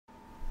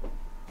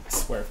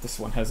swear if this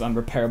one has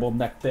unrepairable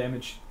neck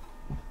damage.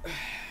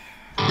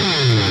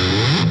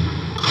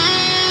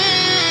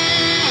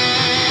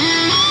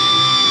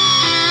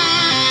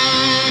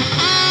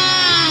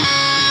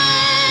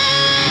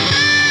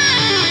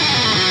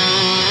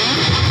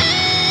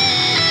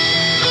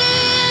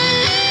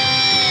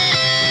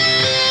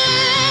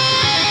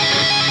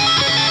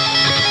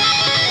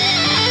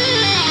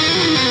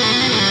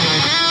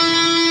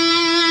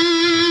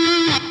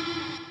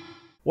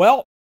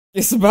 Well,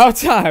 it's about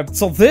time.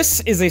 So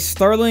this is a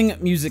Sterling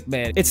Music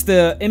Band. It's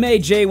the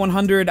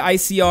MAJ100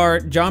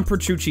 ICR John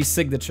Petrucci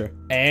signature.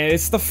 And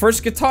it's the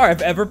first guitar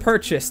I've ever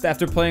purchased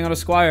after playing on a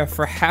Squier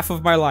for half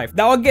of my life.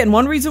 Now again,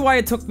 one reason why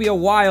it took me a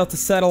while to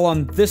settle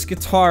on this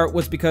guitar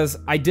was because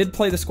I did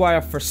play the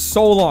Squier for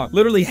so long.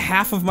 Literally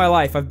half of my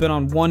life I've been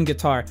on one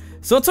guitar.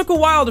 So it took a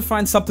while to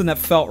find something that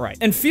felt right.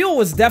 And feel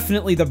was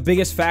definitely the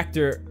biggest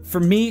factor for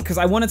me because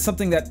I wanted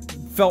something that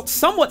felt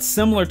somewhat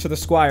similar to the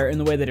Squier in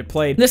the way that it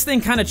played. This thing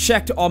kind of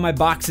checked all my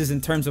boxes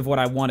in terms of what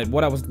I wanted,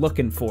 what I was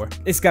looking for.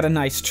 It's got a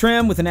nice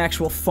trim with an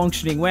actual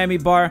functioning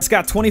whammy bar. It's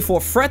got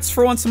 24 frets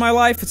for once in my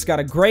life. It's got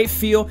a great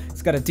feel.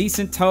 It's got a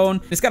decent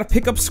tone. It's got a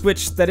pickup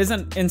switch that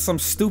isn't in some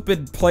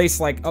stupid place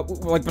like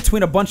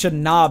between a bunch of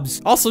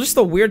knobs. Also, just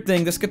a weird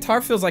thing, this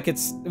guitar feels like it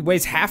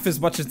weighs half as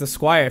much as the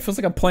Squier. It feels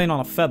like I'm playing on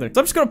a feather. So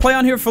I'm just gonna play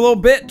on here for a little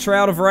bit, try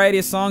out a variety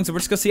of songs, and we're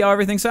just gonna see how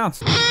everything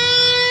sounds.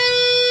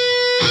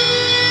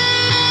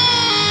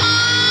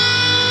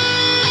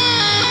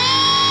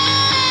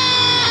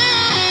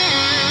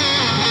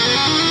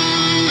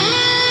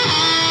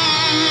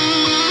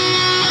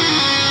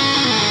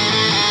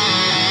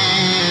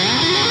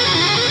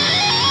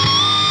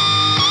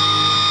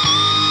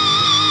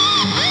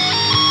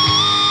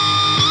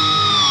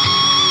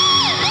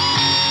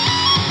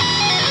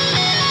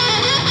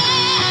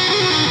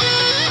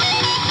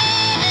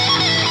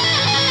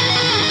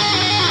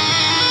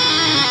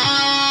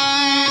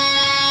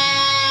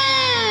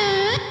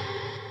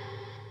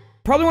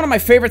 Probably one of my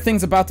favorite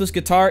things about this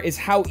guitar is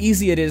how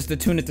easy it is to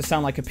tune it to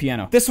sound like a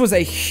piano. This was a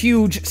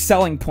huge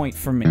selling point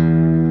for me.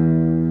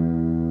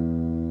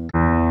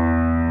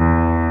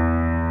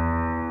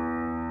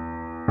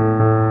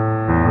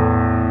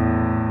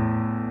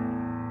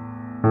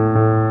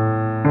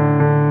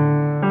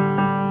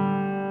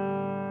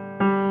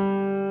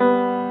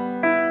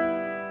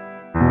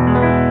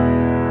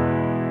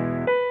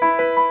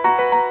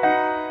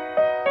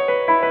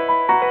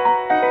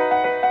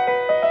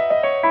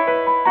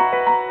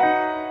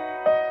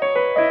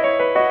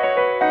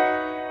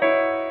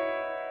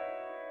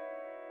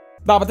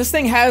 Nah, but this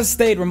thing has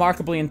stayed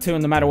remarkably in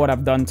tune no matter what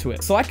I've done to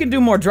it. So I can do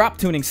more drop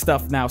tuning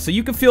stuff now, so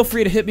you can feel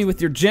free to hit me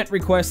with your gent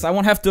requests. I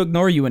won't have to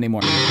ignore you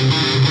anymore.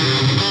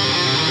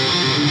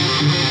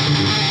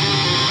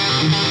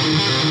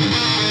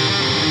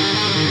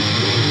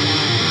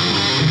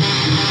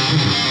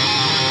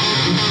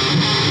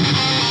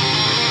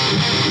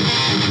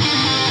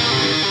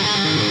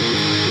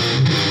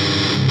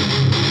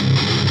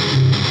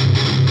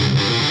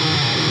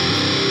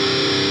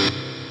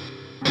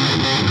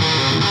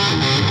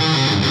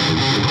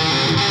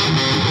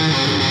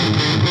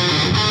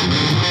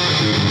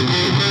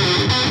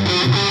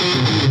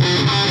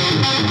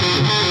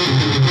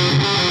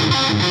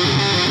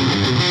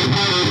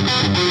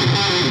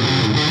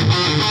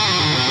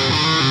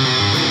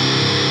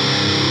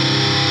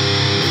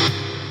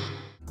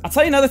 I'll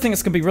tell you another thing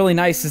that's gonna be really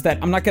nice is that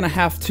I'm not gonna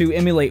have to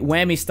emulate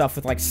whammy stuff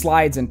with like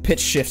slides and pitch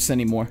shifts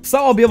anymore. So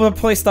I'll be able to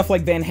play stuff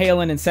like Van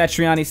Halen and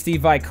Satriani Steve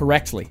Vai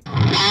correctly.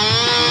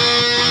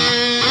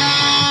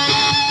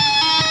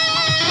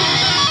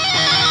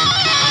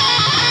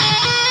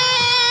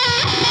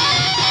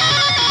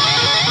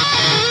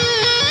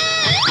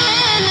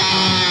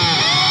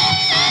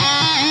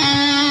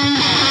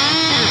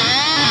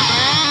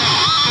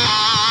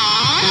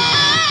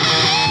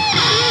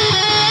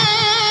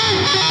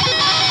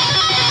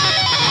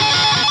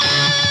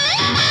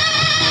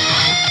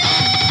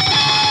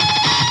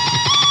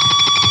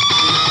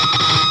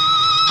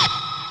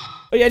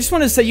 Oh yeah, I just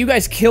wanted to say you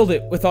guys killed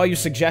it with all your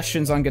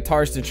suggestions on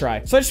guitars to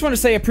try. So I just want to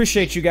say I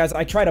appreciate you guys.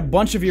 I tried a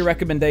bunch of your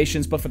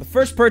recommendations, but for the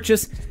first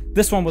purchase,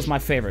 this one was my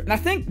favorite. And I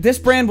think this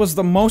brand was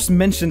the most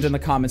mentioned in the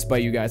comments by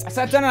you guys. I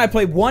sat down and I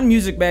played one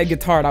Music Bag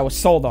guitar and I was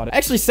sold on it. I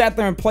actually sat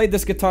there and played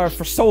this guitar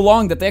for so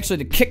long that they actually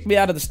had to kick me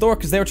out of the store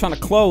because they were trying to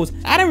close.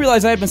 I didn't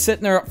realize I had been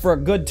sitting there for a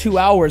good 2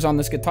 hours on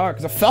this guitar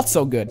because it felt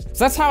so good.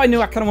 So that's how I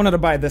knew I kind of wanted to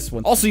buy this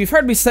one. Also, you've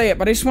heard me say it,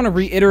 but I just want to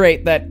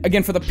reiterate that,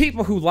 again, for the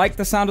people who like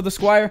the sound of the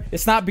Squier,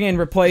 it's not being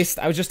replaced.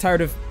 I was just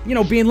tired of, you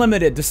know, being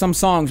limited to some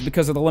songs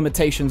because of the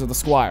limitations of the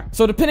Squier.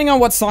 So depending on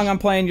what song I'm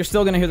playing, you're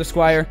still gonna hear the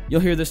Squier.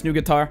 You'll hear this new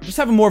guitar. Just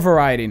having more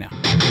variety now.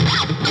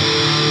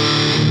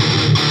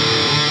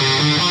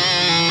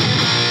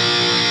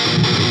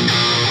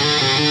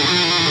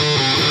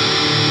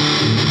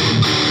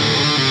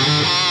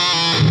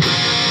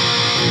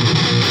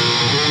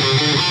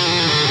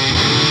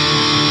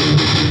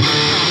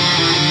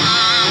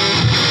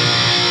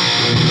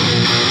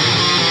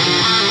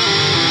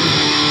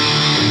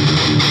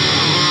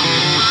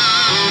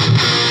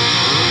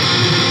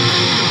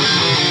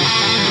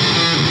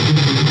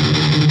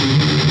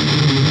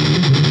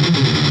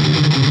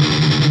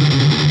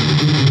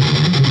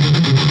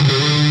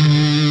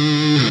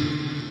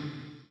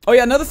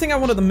 yeah, another thing I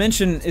wanted to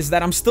mention is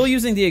that I'm still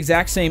using the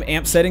exact same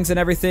amp settings and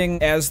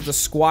everything as the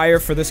Squire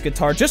for this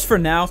guitar, just for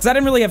now, because I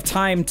didn't really have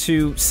time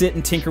to sit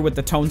and tinker with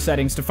the tone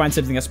settings to find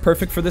something that's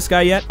perfect for this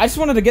guy yet. I just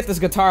wanted to get this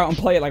guitar out and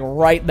play it like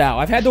right now.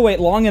 I've had to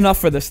wait long enough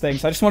for this thing,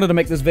 so I just wanted to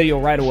make this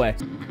video right away.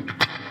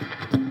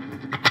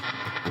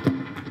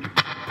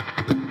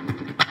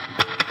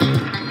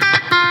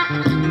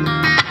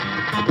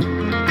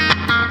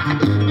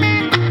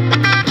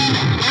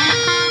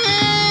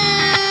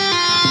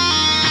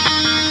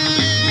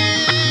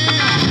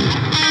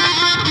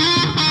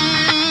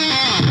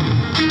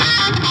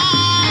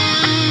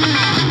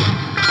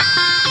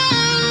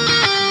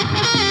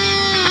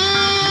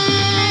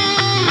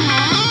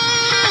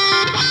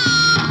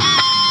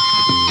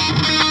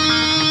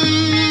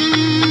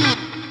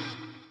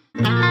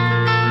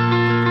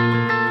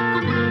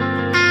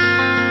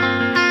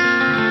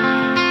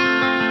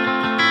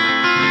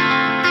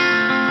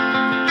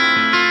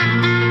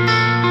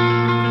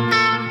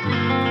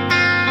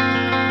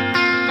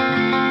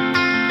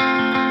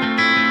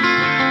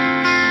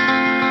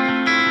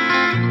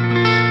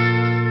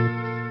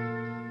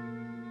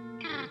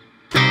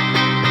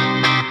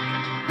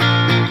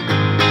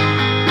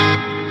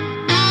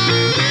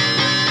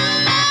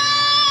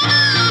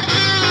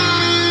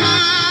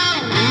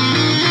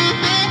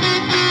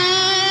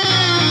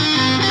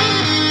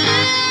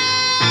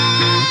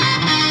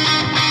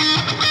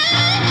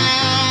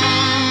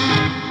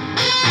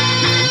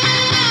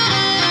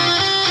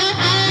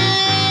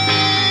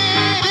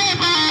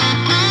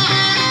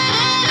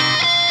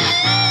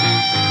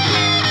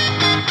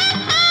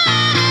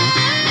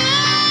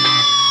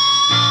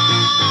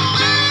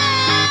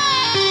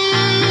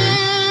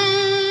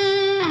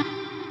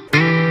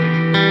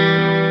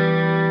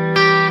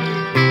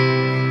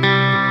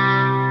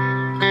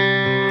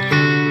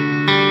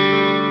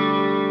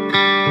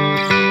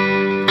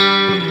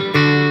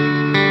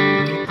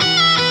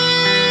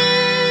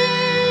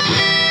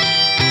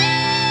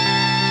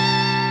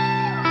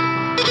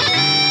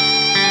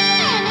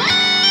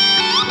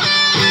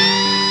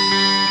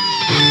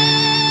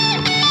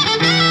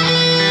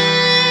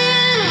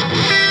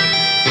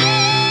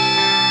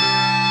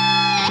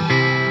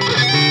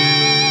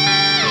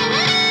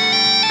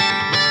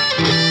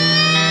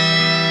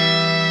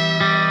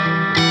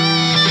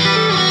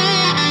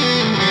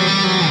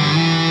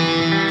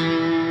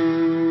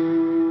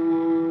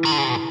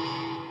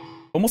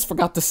 Almost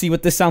forgot to see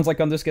what this sounds like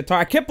on this guitar.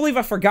 I can't believe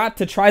I forgot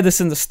to try this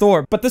in the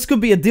store, but this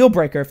could be a deal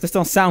breaker if this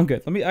don't sound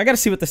good. I gotta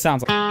see what this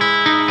sounds like.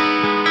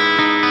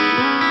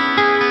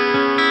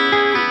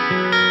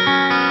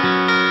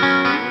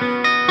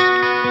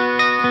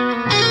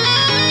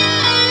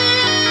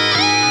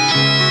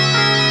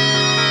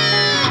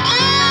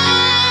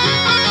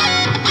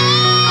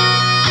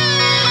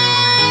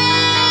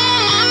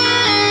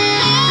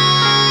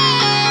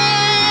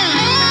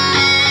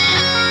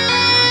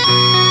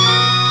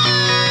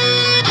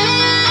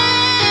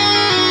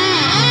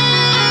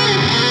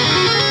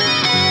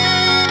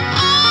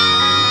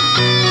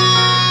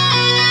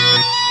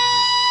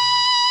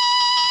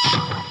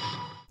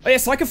 Oh yeah,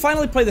 so I can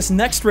finally play this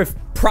next riff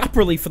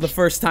properly for the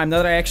first time now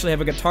that I actually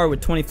have a guitar with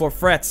 24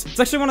 frets. It's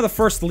actually one of the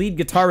first lead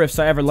guitar riffs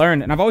I ever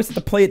learned, and I've always had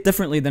to play it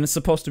differently than it's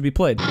supposed to be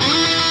played.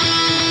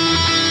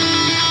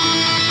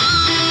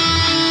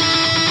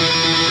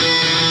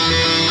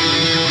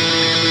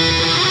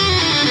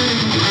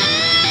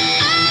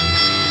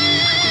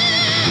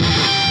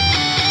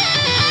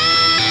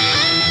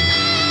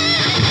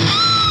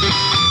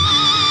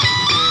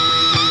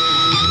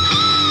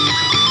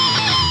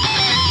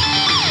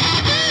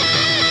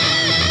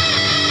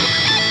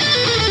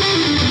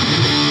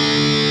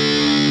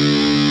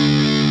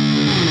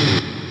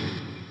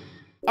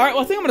 Alright,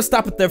 well I think I'm gonna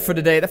stop it there for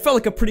today. That felt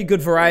like a pretty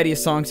good variety of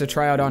songs to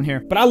try out on here.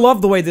 But I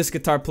love the way this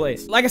guitar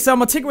plays. Like I said, I'm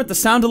gonna tinker with the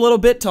sound a little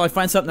bit till I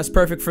find something that's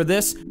perfect for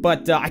this,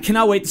 but I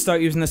cannot wait to start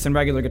using this in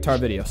regular guitar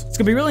videos. It's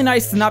gonna be really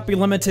nice to not be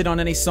limited on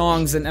any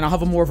songs, and I'll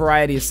have a more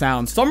variety of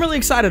sounds. So I'm really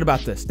excited about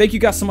this. Thank you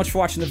guys so much for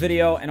watching the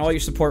video and all your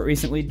support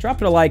recently.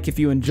 Drop it a like if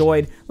you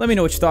enjoyed. Let me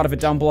know what you thought of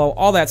it down below,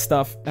 all that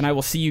stuff, and I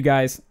will see you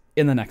guys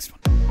in the next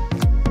one.